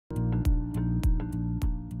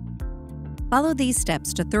Follow these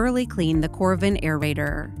steps to thoroughly clean the Coravin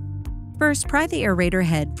Aerator. First, pry the aerator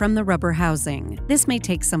head from the rubber housing. This may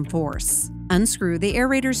take some force. Unscrew the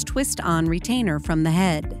aerator's twist-on retainer from the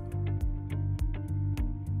head.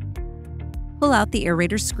 Pull out the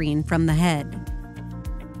aerator screen from the head.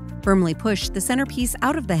 Firmly push the centerpiece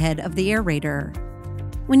out of the head of the aerator.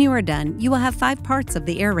 When you are done, you will have 5 parts of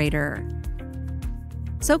the aerator.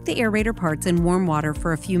 Soak the aerator parts in warm water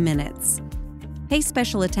for a few minutes. Pay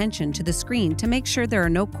special attention to the screen to make sure there are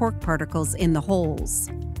no cork particles in the holes.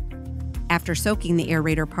 After soaking the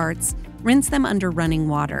aerator parts, rinse them under running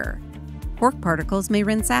water. Cork particles may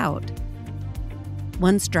rinse out.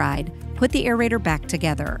 Once dried, put the aerator back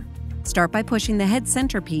together. Start by pushing the head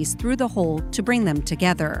centerpiece through the hole to bring them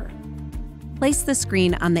together. Place the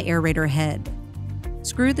screen on the aerator head.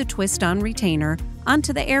 Screw the twist-on retainer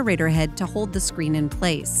onto the aerator head to hold the screen in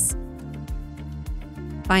place.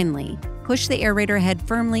 Finally, push the aerator head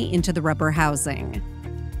firmly into the rubber housing.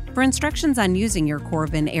 For instructions on using your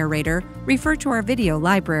Coravin Aerator, refer to our video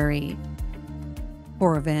library.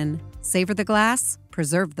 Coravin, savor the glass,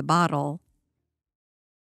 preserve the bottle.